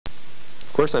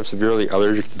Of course, I'm severely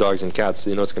allergic to dogs and cats, so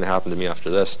you know what's going to happen to me after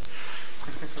this.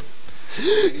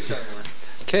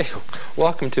 Okay,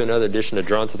 welcome to another edition of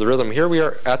Drawn to the Rhythm. Here we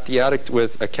are at the attic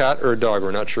with a cat or a dog.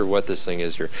 We're not sure what this thing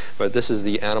is here, but this is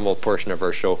the animal portion of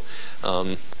our show.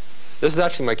 This is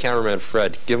actually my cameraman,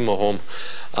 Fred. Give him a home.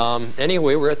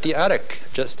 Anyway, we're at the attic,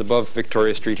 just above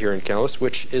Victoria Street here in Kamloops,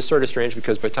 which is sort of strange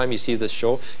because by the time you see this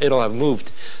show, it'll have moved.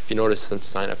 If you notice the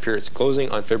sign up here, it's closing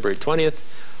on February 20th,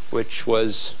 which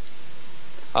was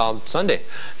Sunday.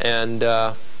 And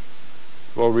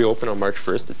we'll reopen on March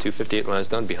 1st at 258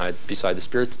 Lansdowne beside the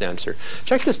Spirits Dancer.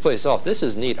 Check this place out. This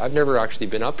is neat. I've never actually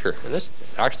been up here. And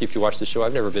this, actually, if you watch the show,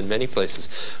 I've never been many places.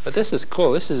 But this is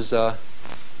cool. This is...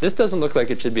 this doesn't look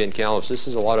like it should be in Kamloops. This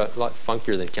is a lot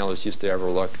funkier than Kamloops used to ever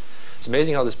look. It's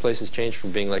amazing how this place has changed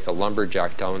from being like a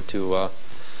lumberjack town to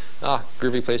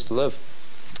groovy place to live.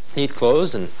 Neat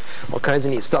clothes and all kinds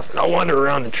of neat stuff. I'll wander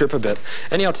around and trip a bit.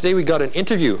 Anyhow, today we got a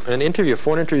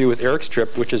phone interview with Eric's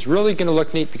trip, which is really going to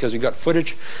look neat because we got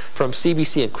footage from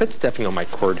CBC. And quit stepping on my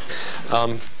cord.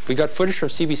 We got footage from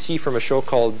CBC from a show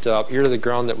called Ear to the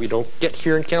Ground that we don't get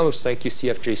here in Kamloops. Thank you,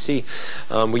 CFJC.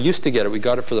 We used to get it. We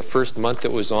got it for the first month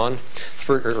it was on,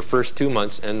 or first 2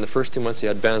 months. And the first 2 months they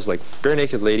had bands like Bare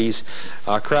Naked Ladies,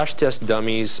 Crash Test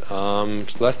Dummies,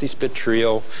 Leslie Spit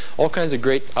Trio, all kinds of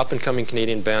great up-and-coming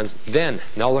Canadian bands. Then,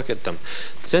 now look at them.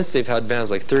 Since they've had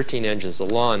bands like 13 Engines, The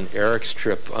Lawn, Eric's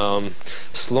Trip,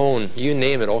 Sloan, you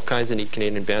name it, all kinds of neat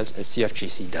Canadian bands, and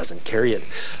CFJC doesn't carry it.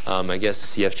 I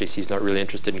guess CFJC is not really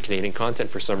interested in Canadian content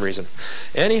for some reason.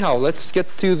 Anyhow, let's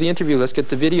get to the interview. Let's get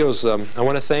to videos. I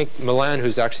want to thank Milan,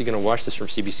 who's actually going to watch this from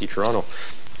CBC Toronto.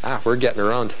 We're getting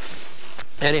around.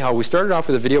 Anyhow, we started off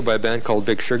with a video by a band called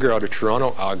Big Sugar out of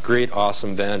Toronto. A great,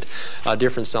 awesome band. A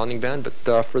different sounding band,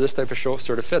 but for this type of show, it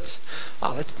sort of fits.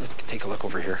 Let's take a look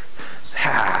over here.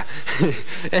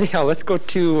 Anyhow, let's go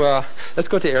to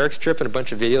Eric's trip and a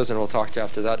bunch of videos, and we'll talk to you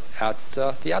after that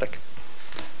at the attic.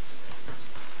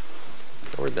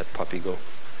 Where'd that puppy go?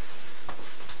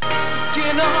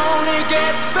 Can only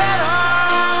get better.